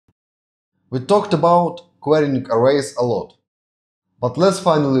We talked about querying arrays a lot, but let's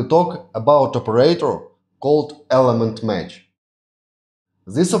finally talk about operator called elemMatch.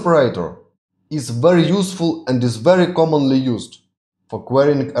 This operator is very useful and is very commonly used for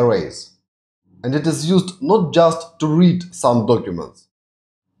querying arrays, and it is used not just to read some documents,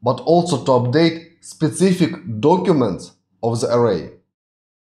 but also to update specific documents of the array.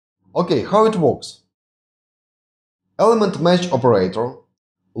 Okay, how it works? elemMatch operator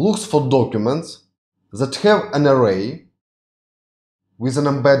looks for documents that have an array with an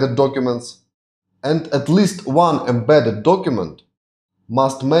embedded documents, and at least one embedded document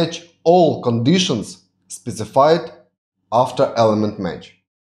must match all conditions specified after elemMatch.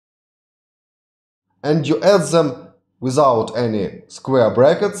 And you add them without any square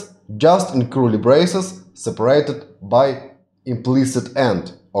brackets, just in curly braces separated by implicit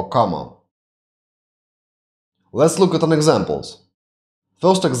and or comma. Let's look at an examples.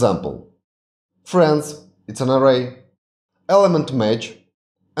 First example. Friends, it's an array, elemMatch,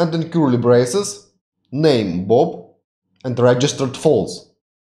 and in curly braces, name Bob and registered false.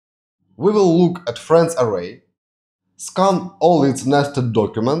 We will look at friends array, scan all its nested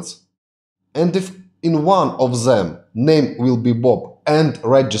documents, and if in one of them name will be Bob and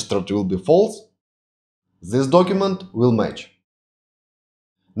registered will be false, this document will match.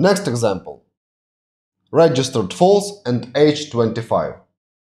 Next example. Registered false and age 25.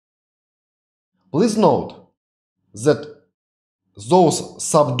 Please note that those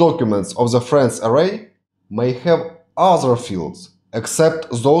subdocuments of the friends array may have other fields except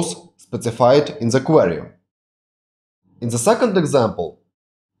those specified in the query. In the second example,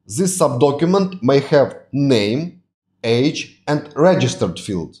 this subdocument may have name, age, and registered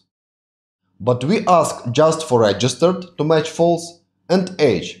fields. But we ask just for registered to match false and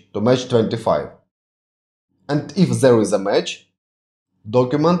age to match 25. And if there is a match,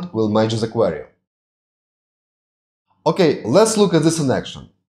 document will match the query. Okay, let's look at this in action.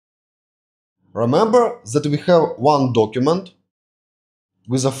 Remember that we have one document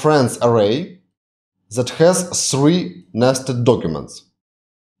with a friends array that has 3 nested documents.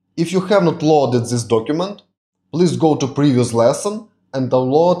 If you have not loaded this document, please go to previous lesson and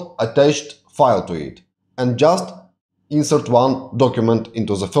download attached file to it and just insert one document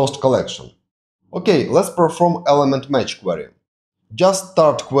into the first collection. Okay, let's perform elemMatch query. Just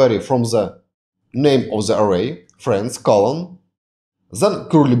start query from the name of the array, friends, colon, then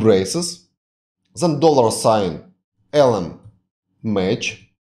curly braces, then $sign elemMatch,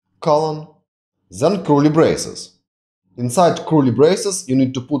 colon, then curly braces. Inside curly braces you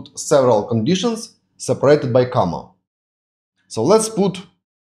need to put several conditions separated by comma. So let's put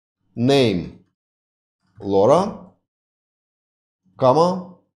name Laura,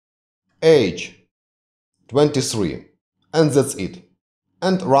 comma, age 23, and that's it.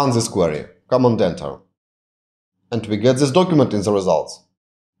 And run this query, command enter. And we get this document in the results.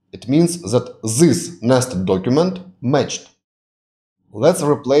 It means that this nested document matched. Let's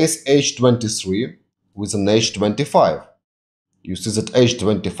replace age 23 with an age 25. You see that age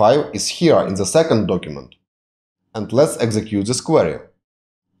 25 is here in the second document. And let's execute this query.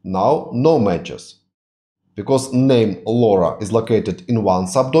 Now no matches, because name Laura is located in one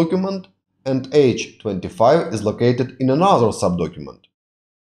subdocument and age 25 is located in another subdocument.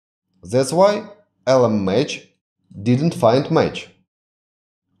 That's why elemMatch didn't find match.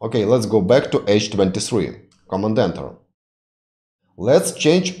 Okay, let's go back to age 23. Command enter. Let's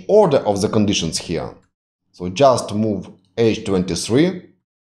change order of the conditions here. So just move age 23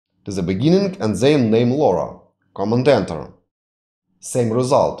 to the beginning and then name Laura. Command enter. Same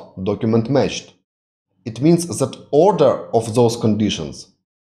result, document matched. It means that order of those conditions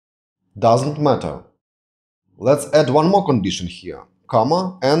doesn't matter. Let's add one more condition here,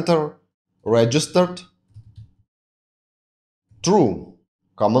 comma, enter, registered, true,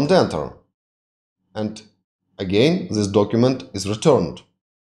 command enter. And again, this document is returned,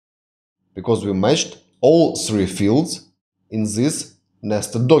 because we matched all 3 fields in this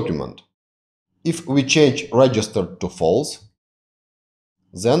nested document. If we change registered to false,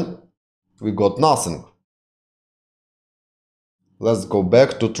 then we got nothing. Let's go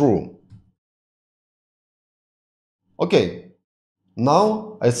back to true. Okay,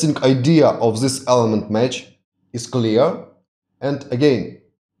 now I think idea of this elemMatch is clear, and again,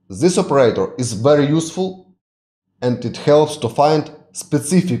 this operator is very useful and it helps to find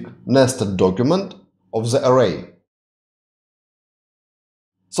specific nested document of the array.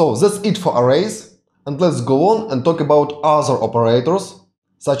 So that's it for arrays, and let's go on and talk about other operators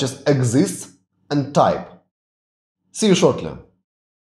such as exists and type. See you shortly.